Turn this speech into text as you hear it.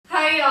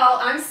y'all,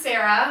 I'm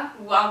Sarah.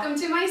 Welcome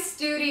to my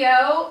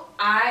studio.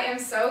 I am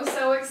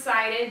so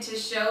excited to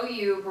show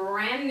you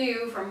brand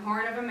new from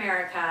Horn of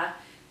America,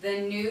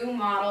 the new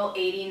model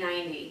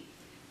 8090.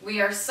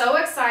 We are so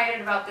excited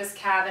about this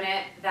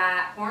cabinet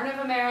that Horn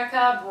of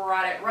America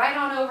brought it right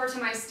on over to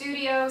my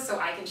studio so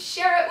I can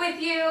share it with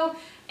you,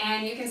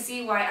 and you can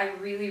see why I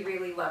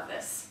really love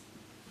this.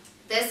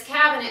 This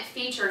cabinet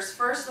features,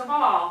 first of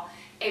all,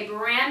 a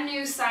brand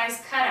new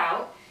size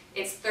cutout.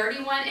 It's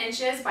 31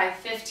 inches by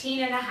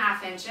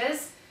 15.5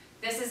 inches.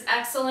 This is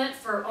excellent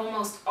for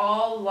almost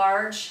all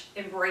large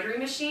embroidery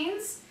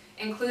machines,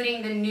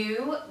 including the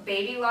new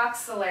BabyLock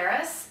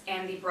Solaris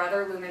and the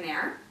Brother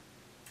Luminaire.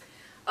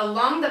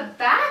 Along the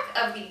back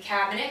of the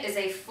cabinet is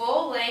a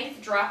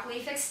full-length drop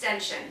leaf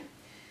extension.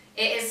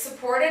 It is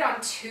supported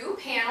on 2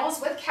 panels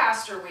with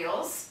caster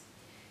wheels.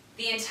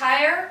 The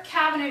entire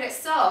cabinet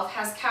itself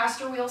has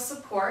caster wheel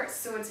support,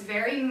 so it's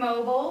very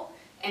mobile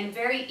and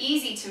very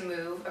easy to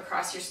move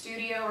across your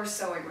studio or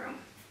sewing room.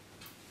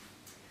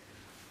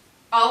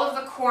 All of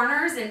the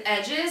corners and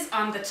edges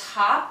on the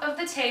top of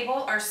the table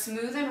are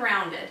smooth and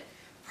rounded,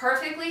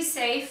 perfectly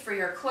safe for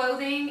your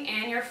clothing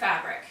and your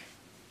fabric.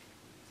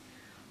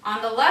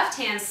 On the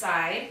left-hand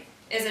side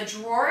is a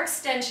drawer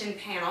extension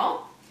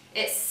panel.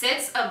 It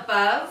sits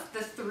above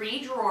the 3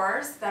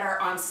 drawers that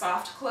are on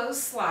soft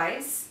close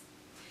slides.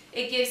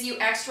 It gives you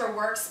extra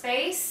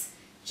workspace,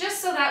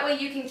 just so that way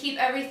you can keep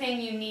everything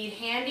you need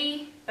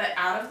handy but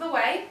out of the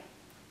way.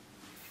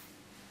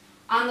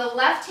 On the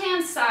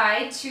left-hand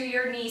side to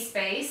your knee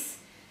space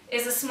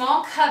is a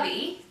small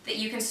cubby that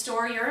you can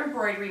store your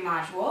embroidery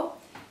module.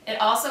 It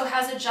also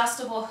has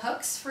adjustable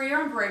hooks for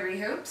your embroidery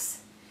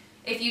hoops.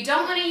 If you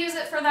don't want to use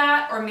it for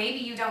that, or maybe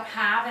you don't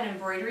have an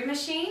embroidery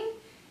machine,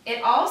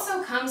 it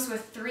also comes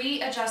with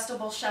 3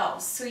 adjustable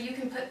shelves, so you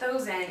can put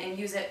those in and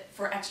use it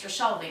for extra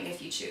shelving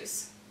if you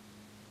choose.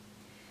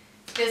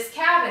 This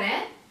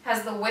cabinet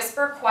has the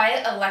Whisper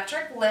Quiet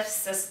electric lift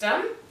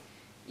system.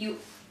 You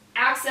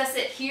access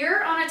it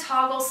here on a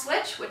toggle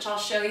switch, which I'll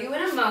show you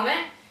in a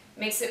moment.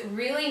 Makes it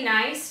really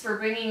nice for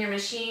bringing your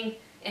machine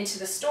into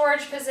the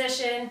storage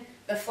position,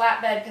 the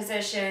flatbed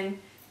position,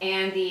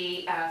 and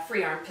the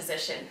free arm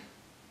position.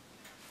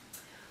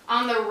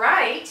 On the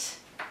right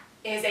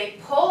is a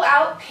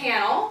pull-out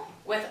panel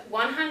with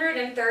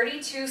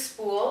 132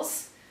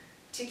 spools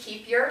to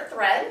keep your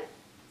thread.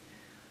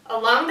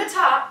 Along the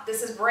top,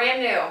 this is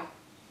brand new,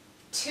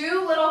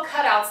 2 little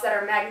cutouts that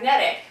are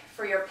magnetic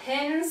for your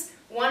pins,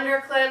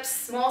 wonder clips,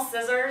 small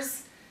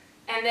scissors,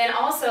 and then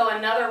also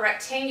another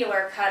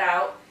rectangular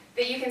cutout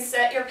that you can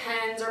set your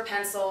pens or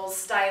pencils,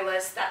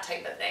 stylus, that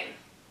type of thing.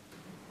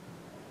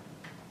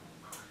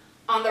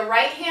 On the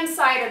right-hand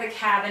side of the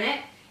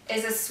cabinet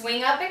is a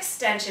swing-up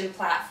extension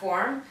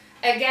platform.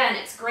 Again,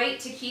 it's great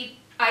to keep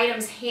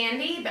items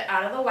handy but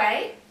out of the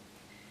way.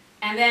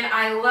 And then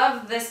I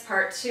love this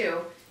part too.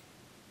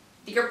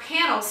 Your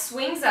panel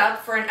swings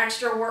up for an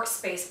extra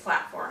workspace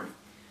platform.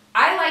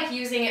 I like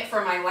using it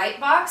for my light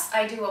box.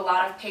 I do a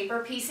lot of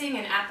paper piecing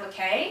and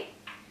applique,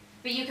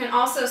 but you can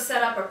also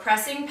set up a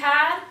pressing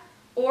pad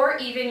or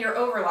even your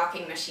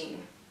overlocking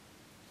machine.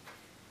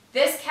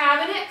 This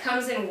cabinet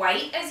comes in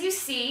white, as you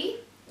see.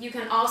 You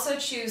can also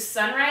choose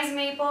sunrise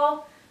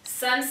maple,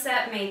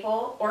 sunset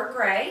maple, or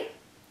gray.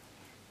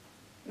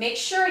 Make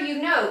sure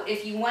you note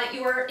if you want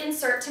your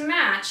insert to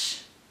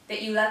match,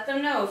 that you let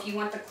them know if you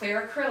want the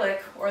clear acrylic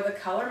or the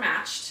color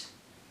matched.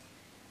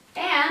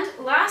 And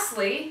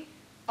lastly,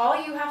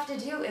 all you have to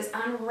do is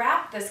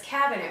unwrap this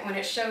cabinet when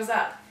it shows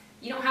up.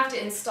 You don't have to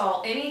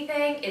install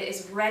anything. It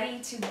is ready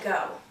to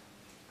go.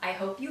 I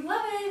hope you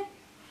love it.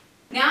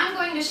 Now I'm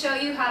going to show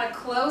you how to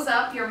close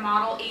up your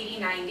model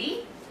 8090.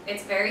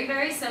 It's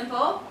very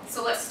simple,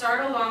 so let's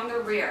start along the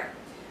rear.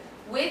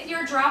 With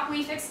your drop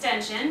leaf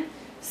extension,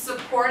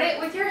 support it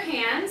with your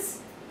hands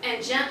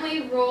and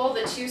gently roll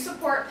the 2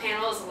 support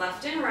panels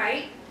left and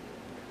right,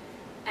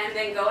 and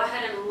then go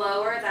ahead and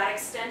lower that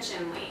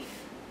extension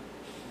leaf.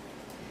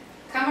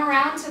 Come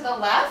around to the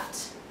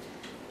left,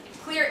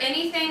 clear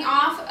anything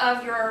off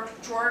of your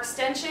drawer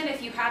extension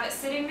if you have it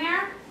sitting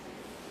there,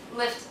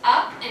 lift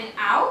up and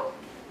out,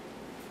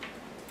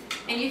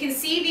 and you can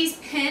see these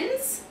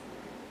pins.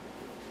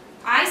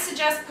 I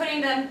suggest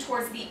putting them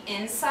towards the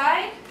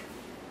inside,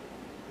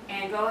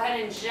 and go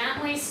ahead and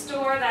gently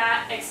store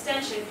that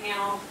extension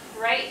panel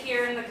right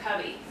here in the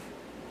cubby.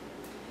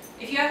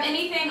 If you have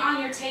anything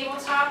on your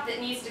tabletop that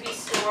needs to be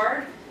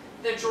stored,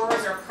 the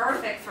drawers are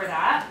perfect for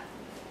that.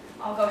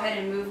 I'll go ahead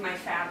and move my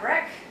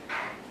fabric.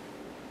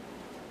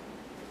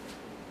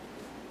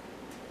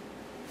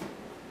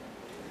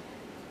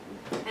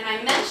 And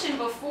I mentioned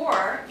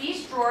before,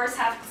 these drawers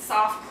have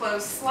soft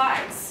close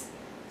slides,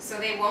 so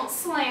they won't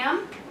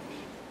slam.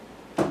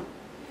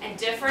 And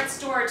different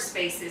storage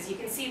spaces. You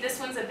can see this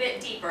one's a bit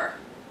deeper.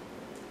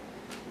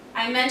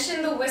 I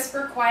mentioned the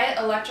Whisper Quiet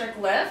electric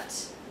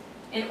lift.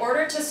 In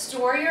order to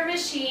store your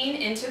machine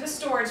into the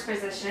storage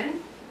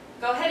position,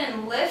 go ahead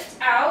and lift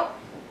out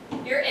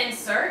your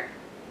insert.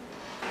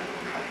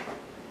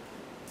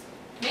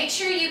 Make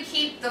sure you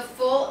keep the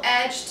full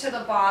edge to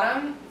the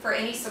bottom for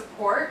any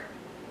support.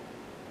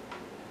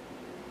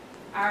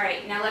 All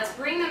right, now let's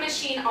bring the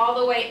machine all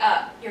the way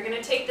up. You're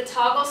going to take the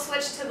toggle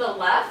switch to the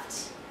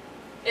left.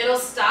 It'll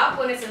stop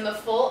when it's in the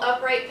full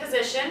upright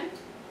position.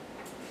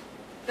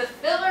 The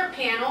filler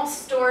panel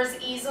stores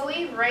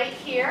easily right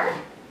here.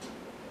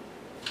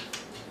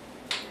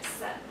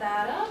 Set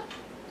that up.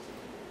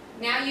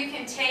 Now you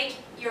can take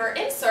your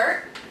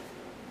insert,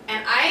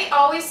 and I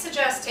always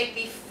suggest take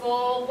the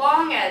full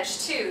long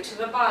edge too to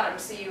the bottom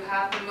so you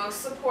have the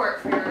most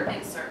support for your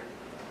insert.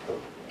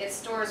 It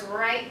stores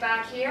right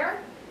back here.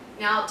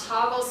 Now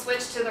toggle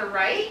switch to the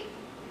right,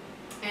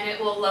 and it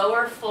will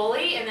lower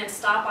fully and then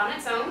stop on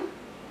its own.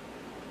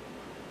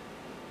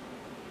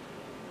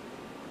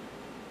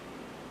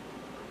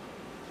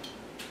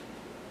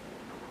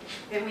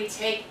 Then we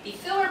take the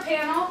filler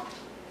panel,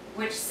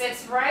 which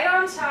sits right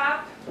on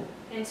top,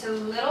 into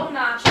little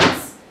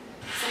notches.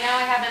 So now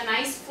I have a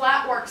nice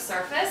flat work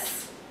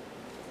surface.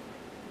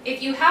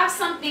 If you have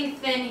something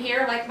thin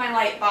here, like my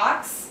light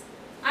box,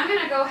 I'm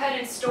going to go ahead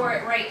and store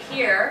it right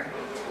here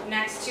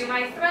next to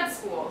my thread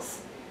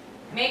spools.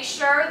 Make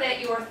sure that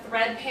your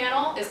thread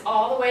panel is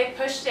all the way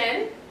pushed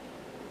in.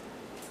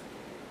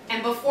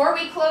 And before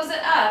we close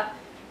it up,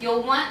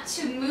 you'll want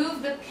to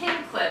move the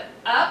pin clip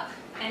up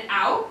and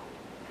out.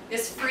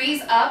 This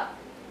frees up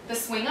the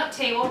swing up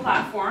table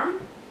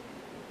platform.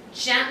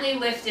 Gently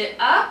lift it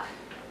up,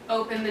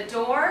 open the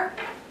door,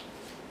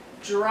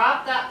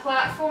 drop that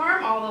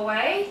platform all the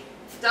way.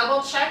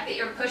 Double check that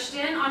you're pushed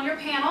in on your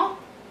panel.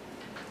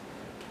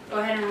 Go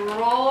ahead and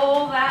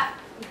roll that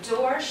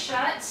door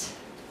shut.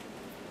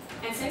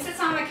 And since it's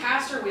on the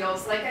caster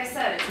wheels, like I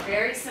said, it's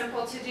very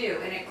simple to do,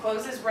 and it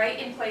closes right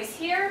in place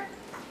here.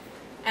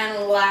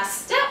 And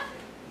last step,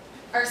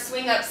 our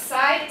swing up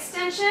side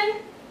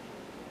extension.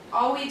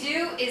 All we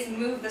do is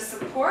move the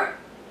support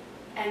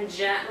and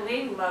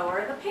gently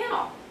lower the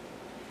panel.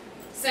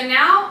 So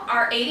now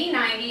our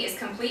 8090 is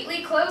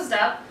completely closed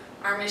up.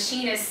 Our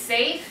machine is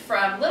safe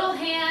from little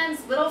hands,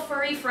 little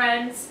furry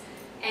friends,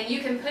 and you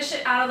can push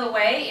it out of the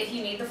way if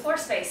you need the floor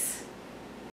space.